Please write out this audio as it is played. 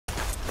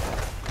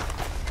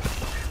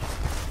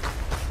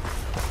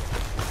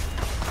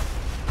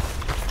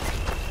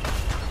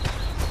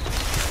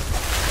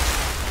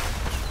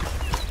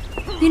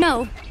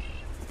know,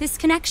 this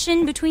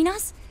connection between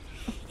us,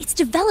 it's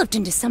developed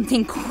into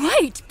something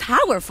quite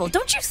powerful,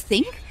 don't you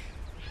think?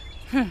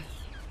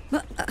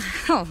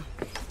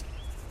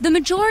 The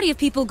majority of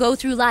people go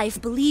through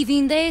life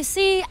believing they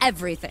see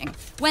everything,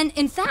 when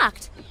in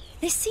fact,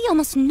 they see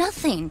almost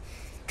nothing,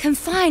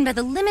 confined by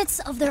the limits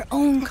of their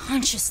own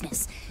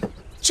consciousness.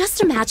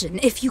 Just imagine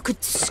if you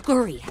could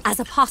scurry as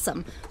a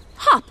possum,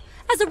 hop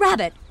as a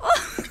rabbit.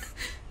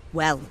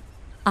 Well,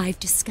 I've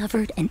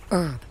discovered an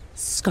herb,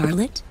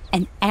 scarlet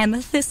and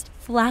amethyst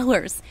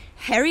flowers.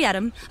 Harriet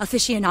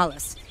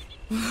officinalis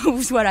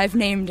was what I've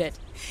named it.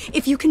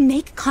 If you can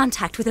make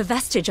contact with a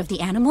vestige of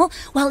the animal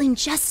while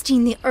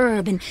ingesting the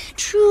herb and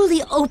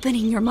truly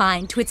opening your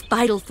mind to its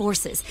vital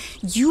forces,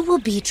 you will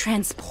be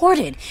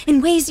transported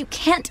in ways you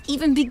can't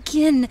even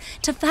begin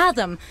to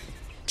fathom.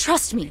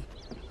 Trust me,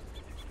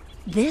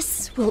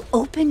 this will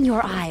open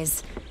your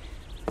eyes.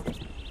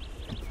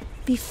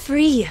 Be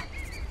free.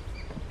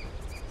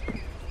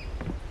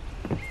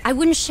 I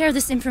wouldn't share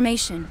this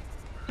information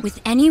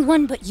with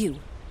anyone but you.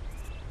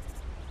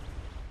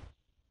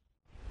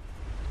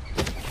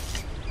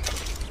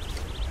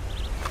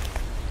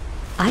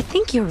 I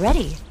think you're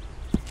ready.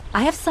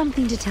 I have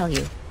something to tell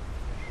you.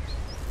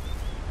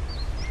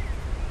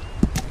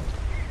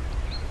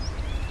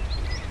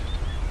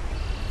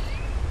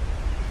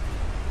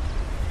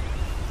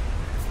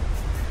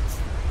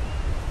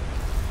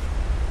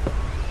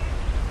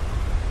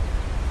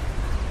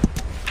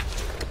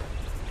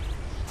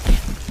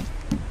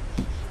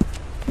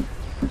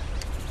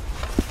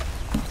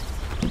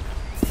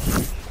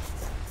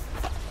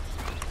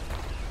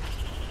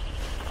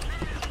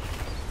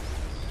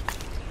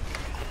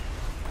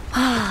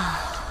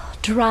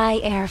 Dry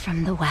air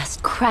from the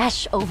west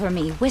crash over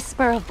me,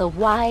 whisper of the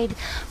wide,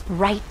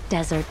 bright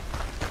desert,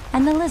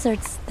 and the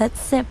lizards that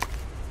sip.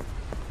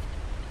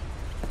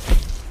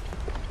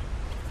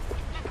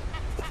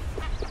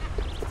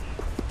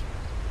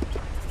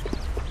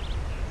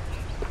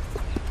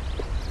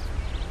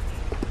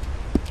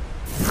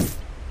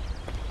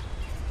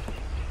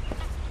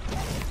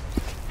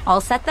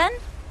 All set then?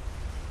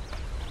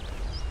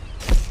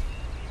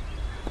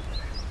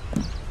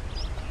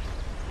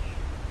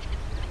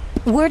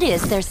 Word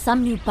is there's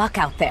some new buck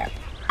out there.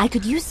 I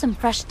could use some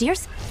fresh deer.